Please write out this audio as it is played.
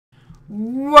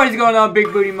What is going on,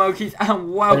 big booty monkeys,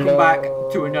 and welcome Hello. back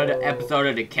to another episode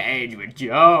of The Cage with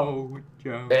Joe.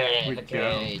 The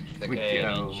cage.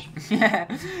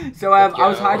 Yeah. So I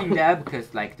was hiding there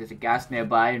because like there's a gas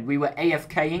nearby, and we were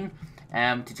AFKing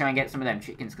to try and get some of them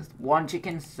chickens, because one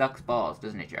chicken sucks balls,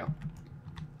 doesn't it, Joe?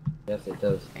 Yes, it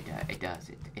does. It does.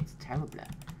 It's terrible.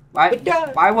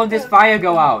 Why won't this fire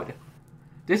go out?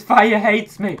 This fire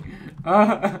hates me.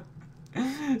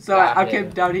 So I came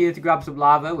down here to grab some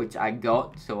lava, which I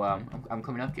got. So I'm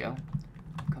coming up, Joe.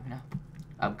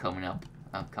 I'm coming up.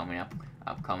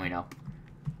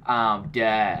 I'm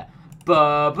there.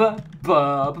 Bubba.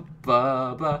 Whoa.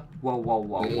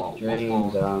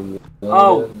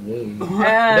 Oh,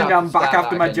 and I'm back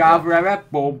after my Java error.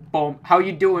 Boom. How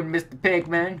you doing, Mr.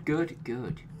 Pigman? Good.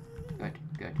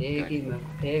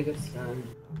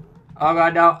 Oh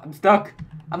god, no, I'm stuck.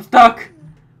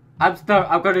 I've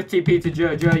got a TP to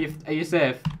Joe. Joe, are you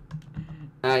safe?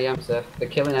 Yeah, I'm safe. The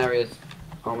killing area's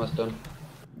almost done.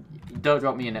 Don't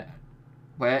drop me in it.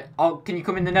 Where? Oh, can you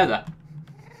come in the nether?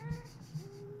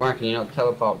 Why can you not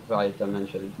teleport via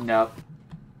dimension? No.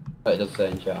 But it does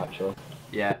say in chat, actually.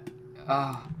 Yeah.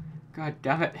 Oh, god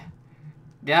damn it.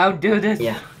 Don't do this.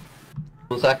 Yeah.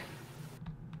 1 sec.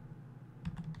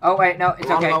 Oh wait, no, it's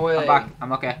okay. I'm back.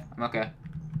 I'm okay.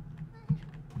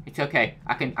 It's okay.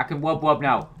 I can wob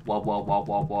now. Wob. Whoop.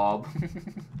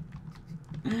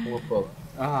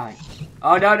 Alright.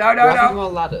 Oh no. More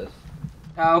ladders.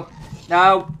 No.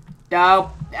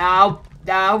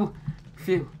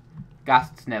 Phew.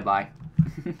 Ghasts nearby.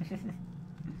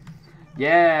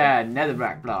 Yeah,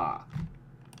 netherrack block.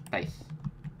 Nice.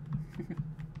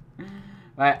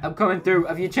 Right, I'm coming through.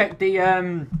 Have you checked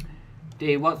where's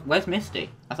Misty?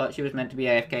 I thought she was meant to be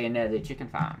AFK in the chicken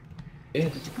farm.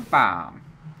 Yes. The chicken farm.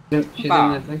 She's in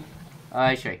anything?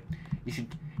 I see. You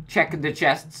should check the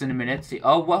chests in a minute. See.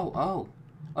 Oh, whoa.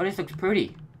 Oh, this looks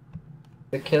pretty.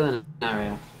 The killing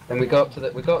area. Then we go up to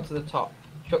the top,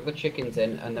 chuck the chickens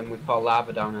in, and then we pour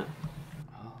lava down it.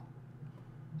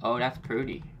 Oh, that's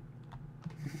pretty.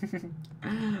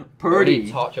 Pretty.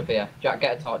 Torch up here. Jack,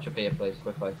 get a torch up here, please,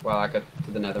 quickly. While I go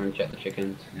to the nether and check the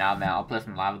chickens. Nah, man, I'll place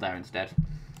some lava there instead.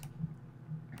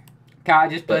 Can't I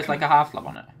just place like a half slab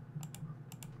on it?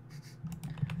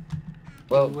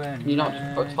 Well, can you not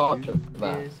just put a torch up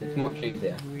there? It's much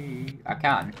easier. I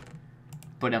can,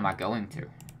 but am I going to?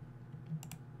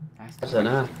 I don't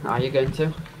know. Are you going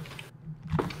to?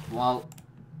 Well,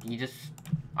 you just...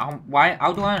 why?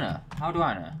 How do I know?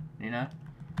 You know?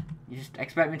 You just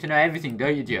expect me to know everything,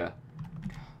 don't you, Joe?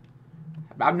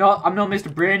 I'm not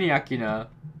Mr. Brainiac, you know.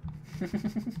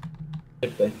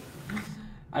 Should be.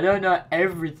 I don't know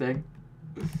everything.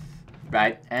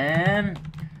 Right,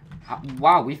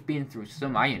 wow, we've been through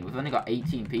some iron. We've only got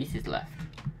 18 pieces left.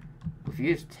 We've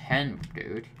used 10,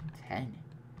 dude. 10. Do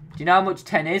you know how much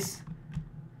 10 is?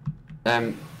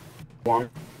 1,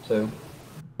 2,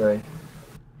 3.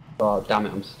 Oh, damn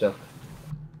it, I'm stuck.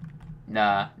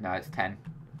 No, it's 10.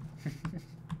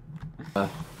 I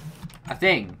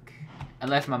think,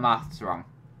 unless my math's wrong.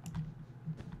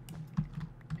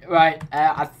 Right,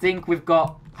 I think we've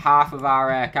got half of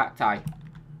our cacti.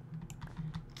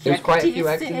 There's quite a few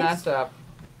eggs in there,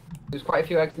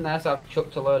 so I've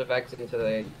chucked a load of eggs into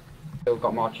the... So we've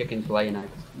got more chickens laying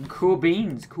eggs. Cool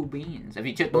beans. Have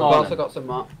you chucked them We've all also in? got some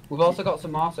more. We've also got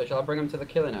some more, so shall I bring them to the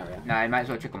killing area? Nah, you might as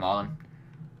well chuck them all in.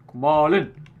 Come all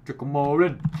in. Chuck them all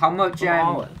in. How much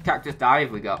cactus dye have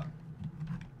we got?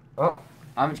 Oh.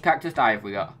 How much cactus dye have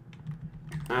we got?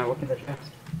 Look at the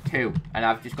chest. 2, and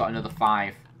I've just got another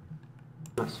 5.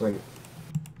 That's sweet.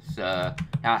 So,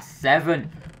 that's 7.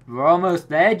 We're almost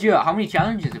there, Joe. How many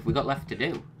challenges have we got left to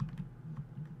do?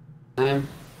 Well,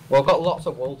 I've got lots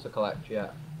of wool to collect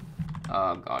yet.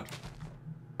 Oh, God.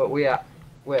 But we have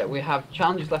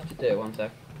challenges left to do. 1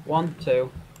 sec. 1, 2,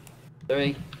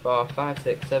 3, 4, 5,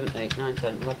 6, 7, 8, 9,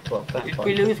 10, 11, 12, 13, Did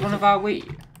 14, we lose one of our wheat?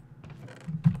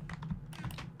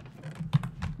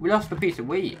 We lost a piece of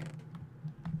wheat.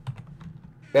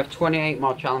 We have 28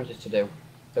 more challenges to do.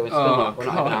 So we're not even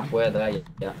halfway there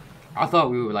yet. I thought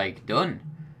we were like done.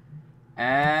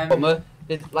 But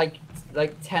there's like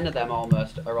 10 of them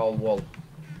almost are all wool.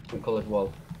 Some coloured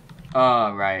wool.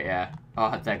 Oh right, yeah.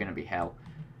 Oh, they're gonna be hell.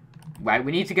 Right,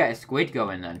 we need to get a squid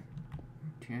going then.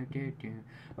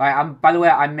 Right, by the way,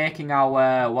 I'm making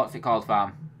our what's it called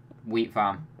farm? Wheat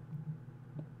farm.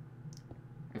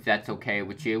 If that's okay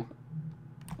with you.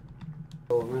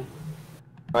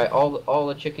 Right, all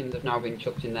the chickens have now been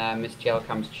chucked in there. Miss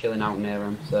Jellicam's chilling out near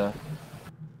them, so...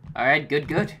 Alright,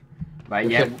 good. Right,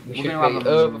 we should be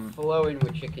overflowing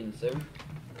with chickens soon.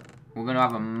 We're gonna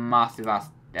have a massive ass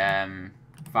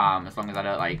farm as long as I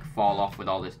don't like fall off with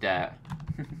all this dirt.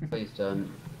 Please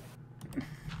don't.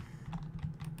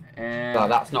 No,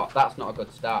 that's not a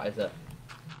good start, is it?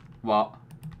 What?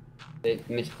 It's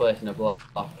misplacing a block.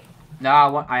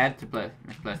 No, I had to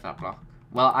misplace that block.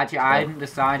 Well, actually, I hadn't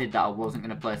decided that I wasn't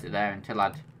going to place it there until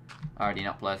I'd already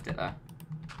not placed it there.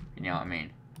 You know what I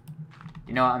mean?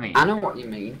 You know what I mean? I know what you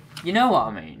mean. You know what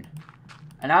I mean.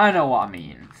 And I know what I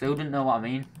mean. So who doesn't know what I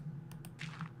mean?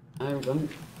 I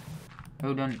don't.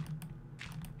 Who doesn't?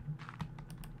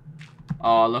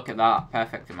 Oh, look at that.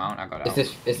 Perfect amount I got out.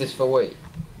 Is this for wheat?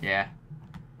 Yeah.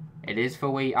 It is for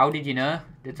wheat. How did you know?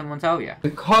 Did someone tell you?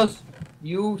 Because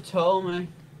you told me.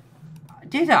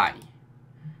 Did I?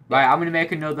 Right, I'm going to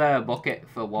make another bucket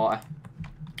for water.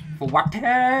 For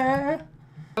water!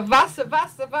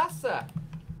 Vasa!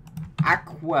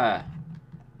 Aqua.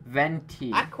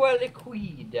 Venti. Aqua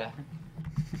liquid.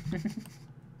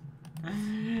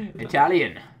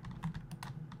 Italian.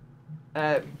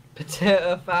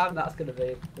 Potato farm, that's going to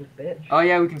be a bitch. Oh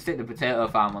yeah, we can stick the potato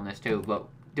farm on this too, but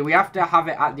do we have to have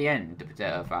it at the end, the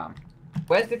potato farm?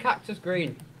 Where's the cactus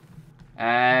green?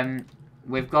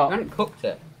 We've got... I haven't cooked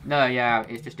it. No, yeah,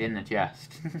 it's just in the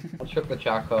chest. I'll chuck the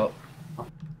charcoal.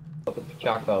 I'll put the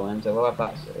charcoal in, so we'll have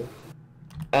that soon.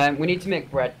 We need to make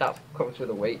bread, that's comes with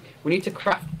the wheat. We need to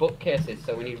craft bookcases,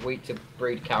 so we need wheat to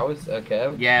breed cows,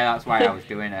 okay? Yeah, that's why I was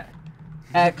doing it.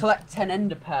 Collect 10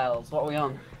 ender pearls, what are we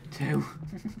on? 2.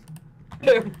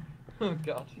 2? Oh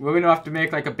god. We're gonna have to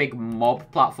make like a big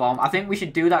mob platform. I think we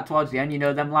should do that towards the end, you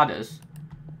know them ladders?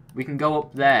 We can go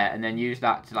up there and then use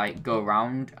that to like go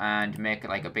around and make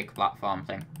like a big platform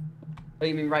thing. Oh,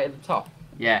 you mean right at the top?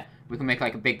 Yeah, we can make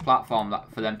like a big platform that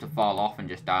for them to fall off and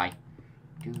just die.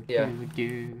 Yeah.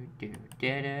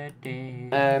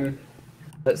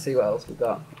 Let's see what else we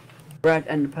got. Bread,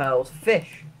 ender pearls,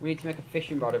 fish. We need to make a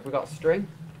fishing rod. Have we got string?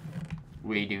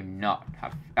 We do not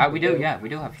have. We do. Yeah, we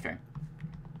do have string.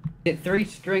 Is it 3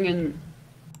 string and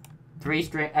 2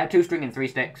 string and 3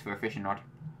 sticks for a fishing rod.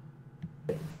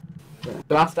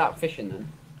 So I start fishing then?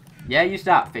 Yeah, you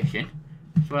start fishing.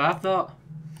 That's what I thought.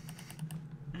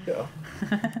 Sure.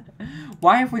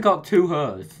 Why have we got 2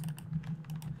 hoes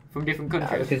from different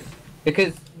countries?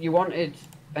 Because you wanted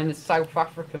a South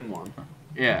African one.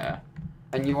 Yeah.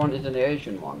 And you wanted an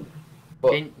Asian one.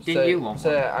 But Didn't you want one?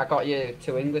 So I got you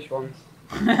 2 English ones.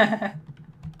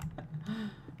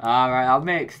 Alright, that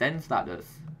makes sense, that does.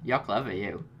 You're clever,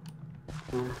 you.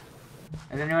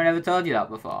 Has anyone ever told you that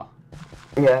before?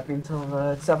 Yeah, I've been told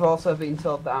that. I've also been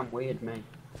told that I'm weird, mate.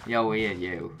 You're weird,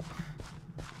 you.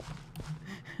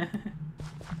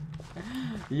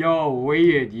 You're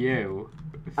weird, you.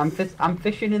 I'm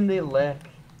fishing in the lake.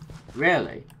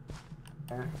 Really?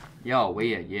 Yeah. You're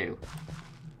weird, you.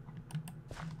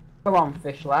 Come on,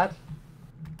 fish lad.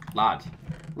 Lad.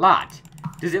 Lad?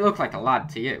 Does it look like a lad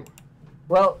to you?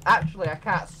 Well, actually, I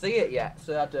can't see it yet,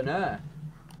 so I don't know.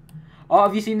 Oh,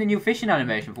 have you seen the new fishing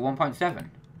animation for 1.7?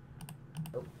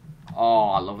 Nope. Oh,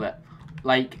 I love it.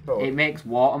 Like, Cool. it makes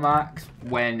watermarks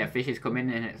when a fish is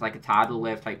coming and it's like a tidal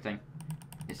wave type thing.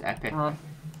 It's epic. Well,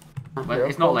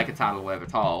 it's not like a tidal wave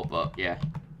at all, but yeah.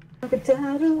 Like a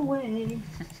tidal wave.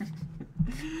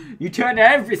 You turned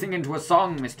everything into a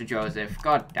song, Mr. Joseph.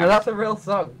 God damn. No, that's a real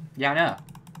song. Yeah, I know.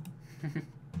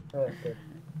 Okay.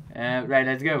 Right,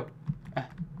 let's go.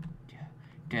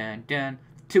 Dun, dun.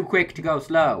 Too quick to go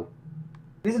slow.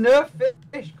 There's no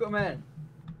fish coming.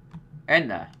 Isn't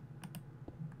there?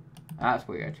 That's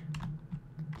weird.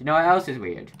 Do you know what else is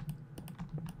weird?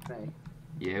 Me.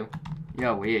 You.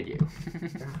 You're weird, you.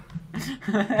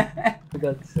 For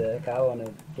God's sake, I want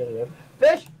to get it up.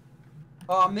 Fish!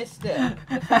 Oh, I missed it.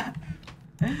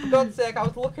 For God's sake, I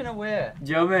was looking away.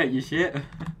 Joe, mate, you shit.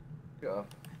 Go.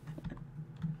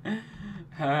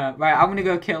 Right, I'm gonna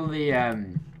go kill the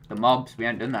mobs. We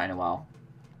haven't done that in a while.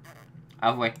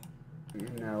 Have we?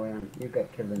 No, we haven't. You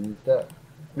get killing.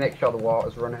 Make sure the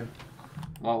water's running.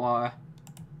 What water?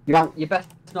 You best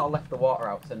not have left the water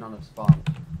out so none have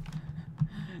spawned.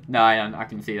 No, I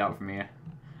can see that from here.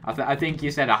 I think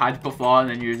you said I had before and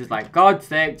then you were just like, God's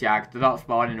sake, Jack, they're not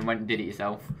spawning, and went and did it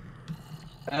yourself.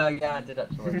 Oh, yeah, I did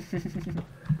actually.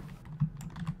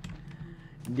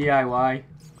 DIY.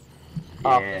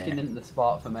 Oh, Yeah. fishing isn't the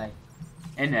sport for me.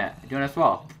 Isn't it? Do you want to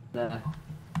swap? No.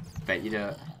 Bet you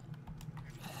don't.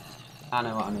 I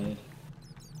know what I need.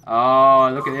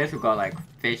 Oh, look at this. We've got like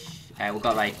fish. We've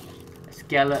got like a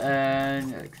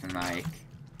skeleton, like some like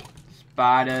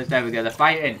spiders. There we go. They're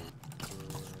fighting.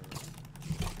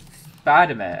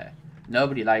 Spider-Man.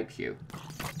 Nobody likes you.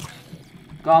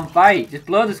 Go on, fight. Just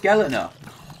blow the skeleton up.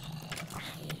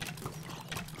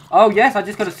 Oh yes, I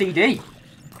just got a CD.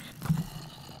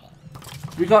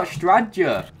 We got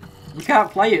Stradja. We can't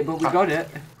play it, but we got it.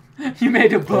 You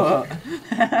made a boat.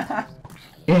 Yeah,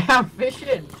 I'm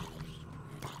fishing.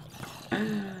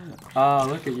 Oh,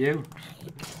 look at you.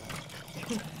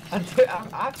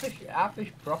 I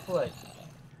fish properly.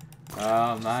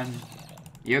 Oh man,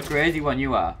 you're a crazy one,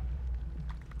 you are.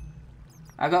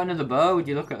 I got another bow. Would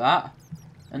you look at that?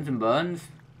 And some bones.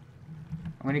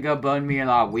 I'm gonna go burn me a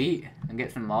lot of wheat and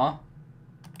get some more.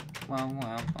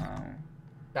 Wow.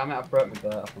 Damn it, I broke my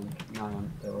boat, I think. No,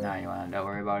 don't worry. No, you won't. Don't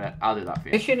worry about it. I'll do that for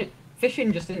you.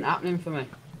 Fishing just isn't happening for me.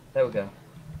 There we go.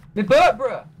 My boat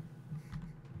broke!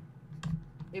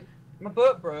 My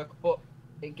boat broke, but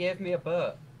it gave me a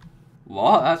boat.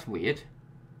 What? That's weird.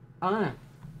 I don't know.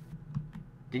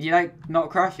 Did you, like, not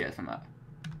crash it or something?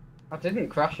 I didn't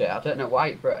crash it. I don't know why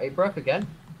it broke. It broke again.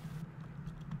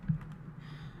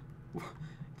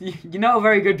 You're not a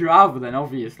very good driver then,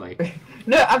 obviously.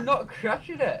 No, I'm not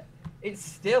crashing it. It's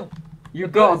still. You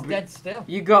The gotta boat's be dead still.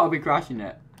 You gotta be crashing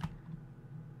it.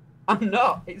 I'm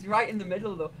not. It's right in the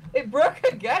middle though. It broke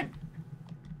again.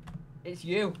 It's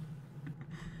you.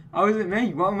 How is it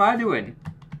me? What am I doing?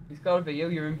 It's gotta be you.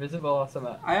 You're invisible or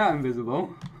something. I am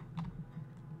invisible.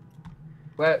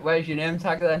 Where's your name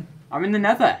tag then? I'm in the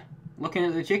nether, looking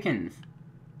at the chickens.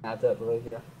 I don't believe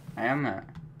you. I am that.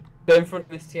 Go in front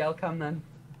of this TL cam then.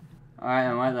 Alright,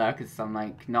 I'm right there, because I'm,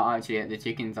 like, not actually at the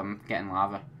chickens, I'm getting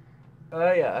lava.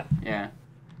 Oh yeah. Yeah.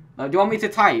 Do you want me to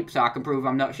type so I can prove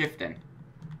I'm not shifting?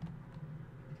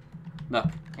 Look,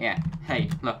 yeah. Hey,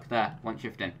 look, there, one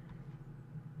shifting.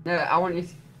 No, I want you.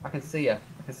 I can see you.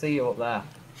 I can see you up there.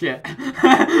 Shit.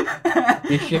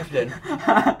 You're shifting.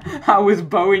 I was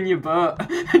bowing your boat,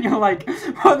 and you're like,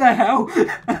 what the hell?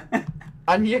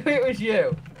 I knew it was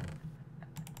you.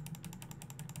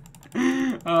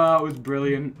 Oh, that was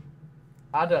brilliant.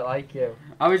 I don't like you.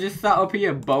 I was just sat up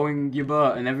here bowing your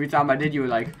boat, and every time I did, you were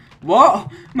like, what?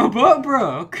 My boat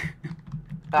broke!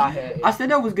 I hate it. I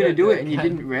said I was going to do it, and you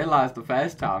didn't realise the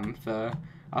first time, so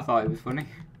I thought it was funny.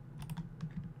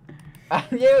 I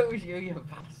knew it was you, you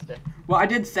bastard. Well, I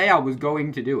did say I was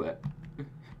going to do it.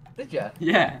 Did you?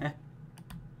 Yeah.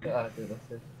 Yeah, I did.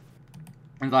 That's it.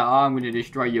 I was like, oh, I'm going to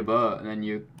destroy your boat, and then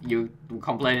you were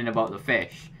complaining about the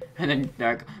fish. And then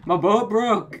they're like, my boat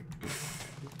broke!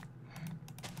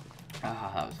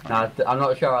 Ah, that was funny. Nah, I'm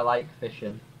not sure I like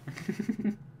fishing.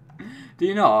 Do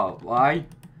you know why?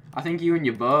 I think you and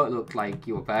your boat looked like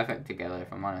you were perfect together,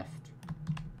 if I'm honest.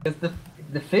 Because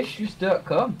the fish just don't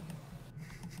come.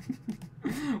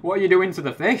 What are you doing to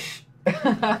the fish?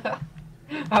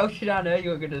 How should I know you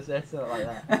were going to say something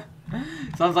like that?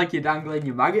 Sounds like you're dangling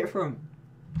your maggot from.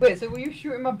 Wait, so were you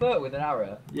shooting my boat with an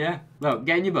arrow? Yeah. Look,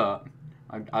 get in your boat.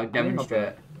 I'll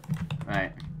demonstrate.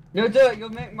 Right. No, don't. You'll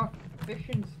make my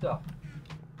fishing stuff.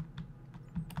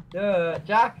 No,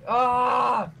 Jack.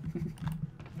 Ah!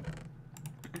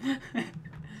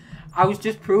 I was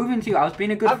just proving to you. I was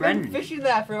being a good friend. I've been fishing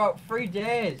there for about 3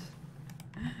 days.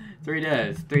 3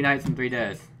 days. 3 nights and 3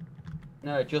 days.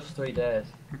 No, just 3 days.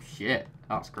 Shit.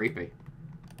 That's creepy.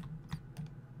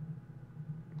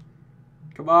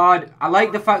 Come on. I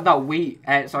like the fact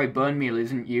that bone meal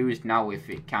isn't used now if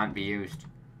it can't be used.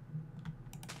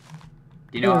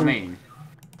 Do you know what I mean?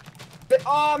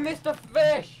 Oh, I missed a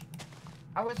fish!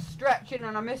 I was stretching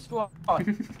and I missed one.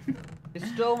 It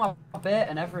stole my bait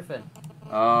and everything.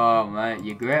 Oh, mate,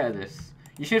 you're great at this.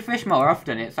 You should fish more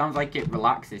often. It sounds like it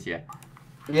relaxes you.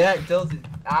 Yeah, it does.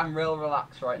 I'm real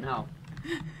relaxed right now.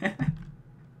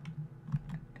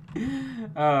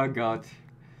 Oh, God.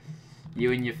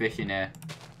 You and your fishing here.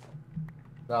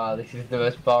 Oh, this is the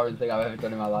most boring thing I've ever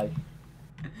done in my life.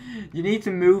 You need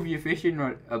to move your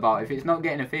fishing about. If it's not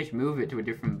getting a fish, move it to a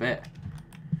different bit.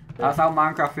 That's how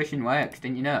Minecraft fishing works,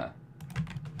 didn't you know?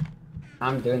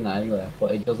 I'm doing that anyway,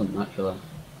 but it doesn't naturally.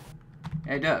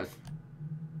 It does.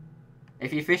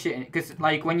 If you fish it, because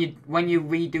like when you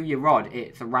redo your rod,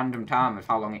 it's a random time of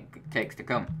how long it takes to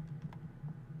come.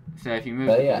 So if you move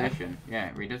the position, yeah,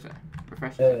 it redoes it,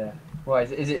 refreshes it. Yeah. Why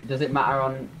is it? Does it matter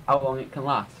on how long it can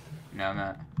last? No,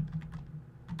 mate.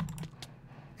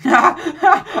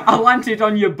 I landed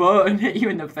on your boat and hit you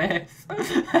in the face.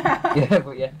 Yeah,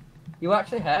 but yeah, you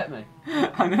actually hurt me.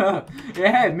 I know. It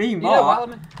hurt me more. You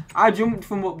know, I jumped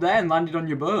from up there and landed on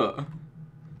your boat.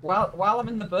 While I'm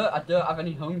in the boat, I don't have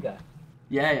any hunger.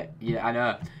 Yeah, I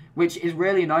know. Which is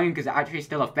really annoying because it actually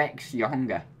still affects your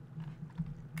hunger.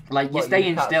 Like, you're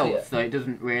staying still, so it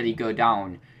doesn't really go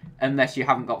down unless you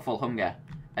haven't got full hunger.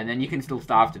 And then you can still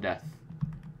starve to death.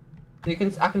 I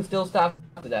can still starve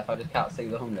to death, I just can't see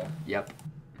the hunger. Yep.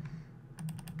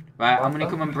 Right, I'm gonna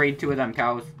come and breed 2 of them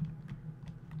cows.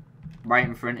 Right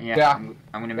in front of you. Yeah. I'm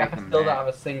gonna make them. I still don't have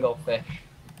a single fish.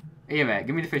 Here, mate,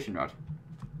 give me the fishing rod.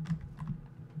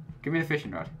 Give me the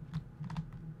fishing rod.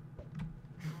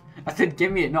 I said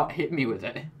give me it, not hit me with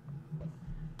it.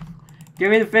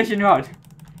 Give me the fishing rod.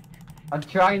 I'm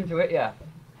trying to hit you.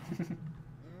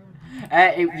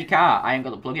 You can't. I ain't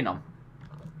got the plug-in on.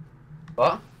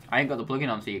 What? I ain't got the plug-in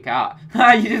on, so you can't.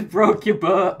 You just broke your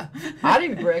boat. I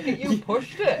didn't break it, you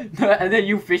pushed it. And then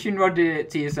you fishing rodded it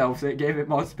to yourself, so it gave it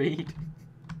more speed.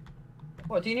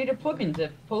 What, do you need a plug-in to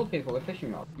pull people with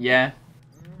fishing rods? Yeah.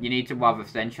 You need to have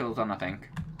essentials on, I think.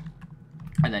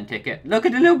 And then ticket. Look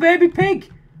at the little baby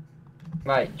pig!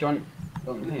 Right, John.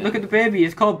 Look at the baby,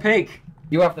 it's called Pig.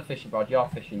 You have the fishing rod, you're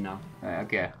fishing now. Right,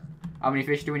 okay. How many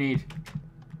fish do we need?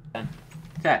 10.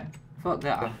 10? Fuck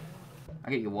that. Yeah. I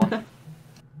get you one.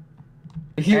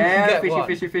 You can get fishy, one.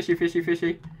 fishy, fishy, fishy,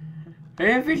 fishy.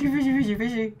 Hey, fishy, fishy, fishy,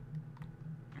 fishy.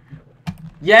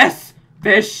 Yes!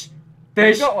 Fish!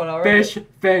 Fish! You got one already. Fish!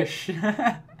 Fish!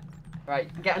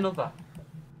 Right, get another.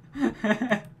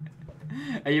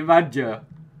 Are you mad, Joe?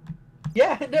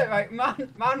 Yeah, no, right,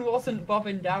 man wasn't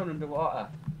bobbing down underwater.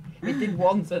 It did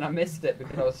once and I missed it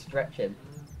because I was stretching.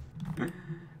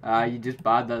 You just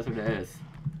bad, that's what it is.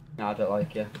 No, I don't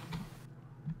like you.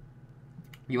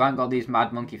 You ain't got these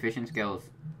mad monkey fishing skills.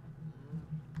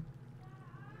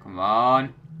 Come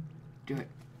on. Do it.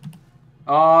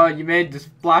 Oh, you made the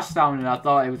splash sound and I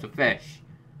thought it was a fish.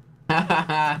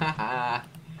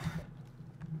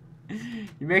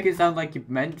 You make it sound like you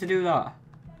meant to do that.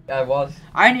 I was.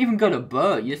 I ain't even got a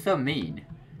boat. You're so mean.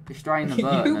 Destroying the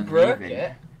boat You and then broke leaving.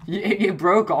 it. It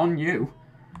broke on you.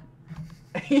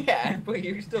 Yeah, but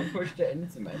you still pushed it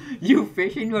into me. You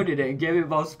fishing rodded it and gave it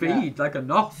more speed, like a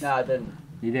nos. No, I didn't.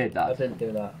 You did I that. didn't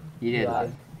do that. You did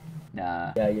Right.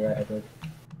 that. Nah. Yeah, you're right, I did.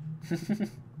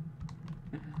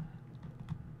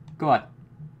 Come on.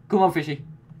 Come on, fishy.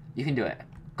 You can do it.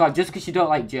 God, just because you don't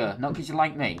like Joe. Not because you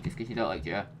like me, just because you don't like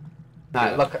Joe.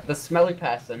 No, look, the smelly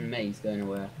person, me's going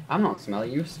away. I'm not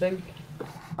smelly, you stink.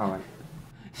 Alright.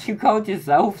 You called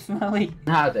yourself smelly.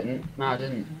 No, I didn't. No, I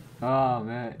didn't. Oh,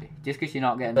 mate. Just because you're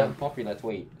not getting them popular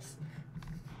tweets.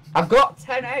 I've got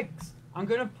 10 eggs. I'm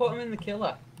going to put them in the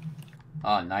killer.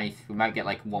 Oh, nice. We might get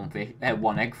like one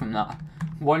egg from that.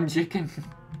 One chicken.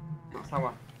 That's how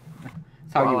I...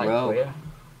 That's how you like roll. queer.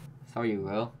 That's how you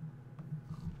roll.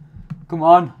 Come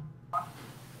on.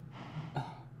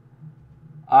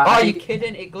 Oh, you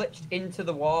kidding? It glitched into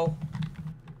the wall.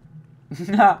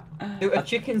 A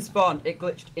chicken spawned, it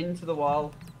glitched into the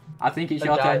wall. I think it's I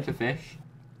your turn died. to fish.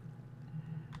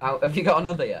 Oh, have you got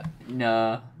another yet?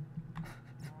 No.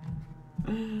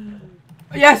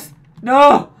 Yes!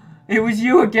 No! It was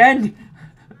you again!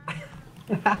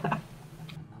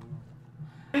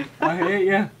 I hate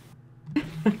you.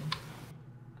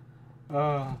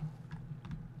 Oh.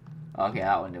 Okay,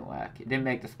 that one didn't work. It didn't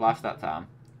make the splash that time.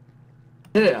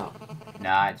 Did it not?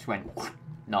 Nah, it just went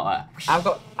not a.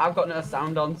 I've got no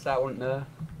sound on, so I wouldn't know.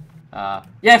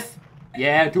 Yes!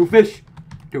 Yeah, two fish!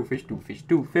 Two fish, two fish,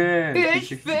 two fish!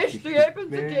 Fish, the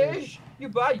happens a dish! You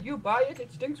buy it,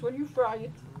 it stinks when you fry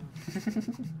it.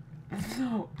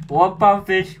 £1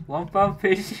 fish, £1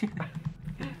 fish.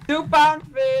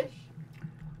 £2 fish!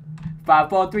 5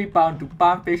 for £3,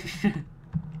 £2 fish. I've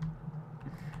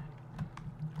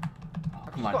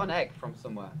Come just on. got an egg from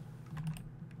somewhere.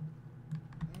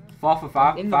 4 for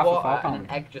 5. In the 5 water, for £4. and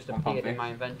an egg just £1 appeared in fish.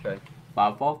 my inventory.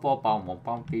 5 for £4,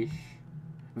 £1 fish.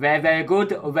 Very, very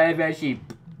good, very, very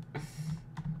cheap.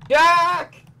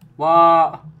 Jack!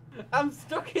 What? I'm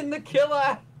stuck in the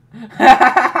killer!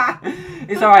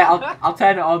 It's alright, I'll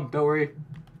turn it on, don't worry.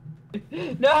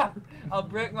 No! I'll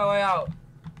break my way out.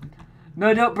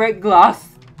 No, don't break glass.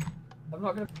 I'm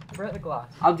not gonna break the glass.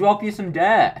 I'll drop you some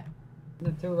dirt.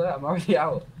 No, too late, I'm already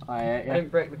out. I hate I you.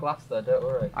 didn't break the glass though, don't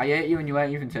worry. I hate you and you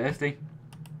weren't even thirsty.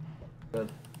 Good.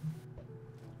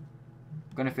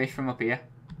 Gonna fish from up here.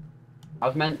 I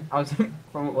was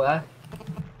from where?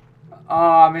 Oh,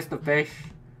 I missed the fish.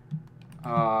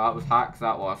 Oh, that was hacks,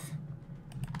 that was.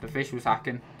 The fish was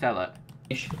hacking. Tell it.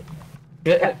 Fish.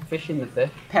 Get fish in the fish.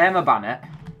 Permaban it.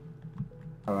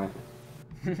 Alright.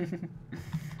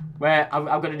 Where I'm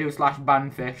gonna do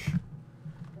 /ban fish.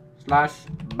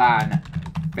 /ban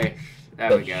fish.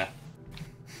 There we go.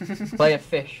 Play a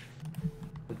fish.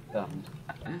 With band.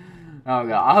 Oh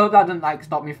god, I hope that doesn't like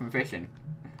stop me from fishing.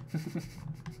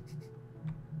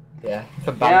 Yeah.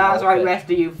 For band Yeah, that's right, fish.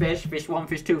 rest of you fish. Fish 1,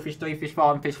 fish 2, fish 3, fish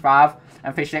 4, and fish 5,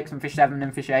 and fish 6, and fish 7,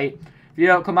 and fish 8. If you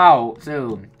don't come out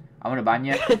soon, I'm gonna ban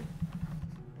you.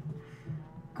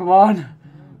 Come on,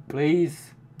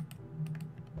 please.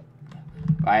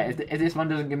 Right, if this one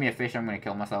doesn't give me a fish, I'm gonna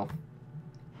kill myself.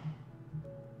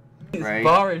 It's Right.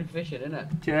 boring fishing, isn't it?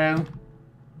 2,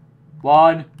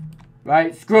 1.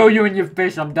 Right, screw you and your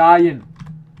fish, I'm dying.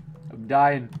 I'm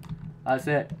dying. That's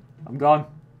it. I'm gone.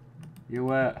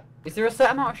 You Is there a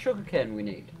set amount of sugarcane we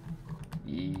need?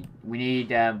 We need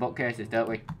bookcases, don't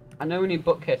we? I know we need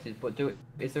bookcases, but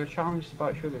is there a challenge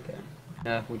about sugarcane?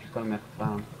 No, we just gotta make a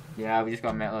farm. Yeah, we just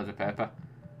gotta make loads of paper.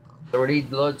 So we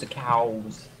need loads of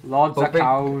cows. Loads of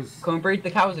cows. Can we breed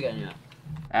the cows again,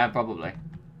 yeah? Probably.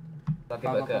 That'd be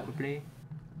a bit Probably.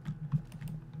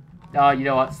 Oh, you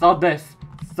know what? Sod this.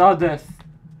 Sod this.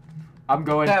 I'm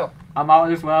going. No. I'm out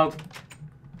of this world.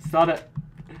 Sod it.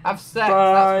 Have sex,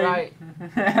 Bye.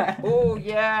 that's right. Oh,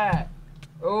 yeah.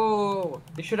 Oh,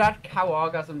 you should add cow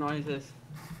orgasm noises.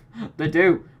 They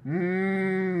do.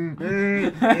 Mm.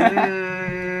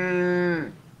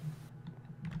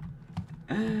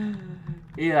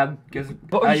 Yeah, because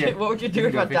What would you do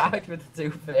if I died with the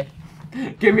 2 fish?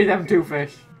 Give me them 2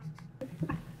 fish.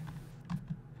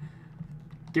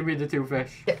 Give me the 2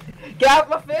 fish. Get out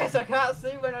my face! I can't see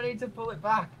when I need to pull it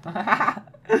back.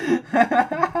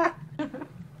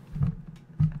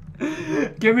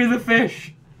 Give me the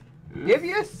fish. Give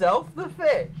yourself the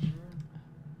fish.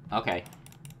 Okay.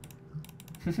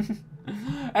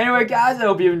 Anyway, guys, I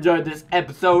hope you enjoyed this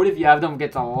episode. If you have, don't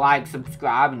forget to like,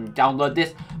 subscribe, and download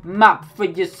this map for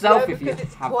yourself. Yeah, if you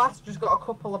it's class, just got a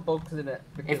couple of bugs in it.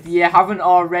 If you haven't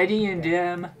already, and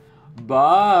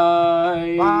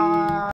bye. Bye.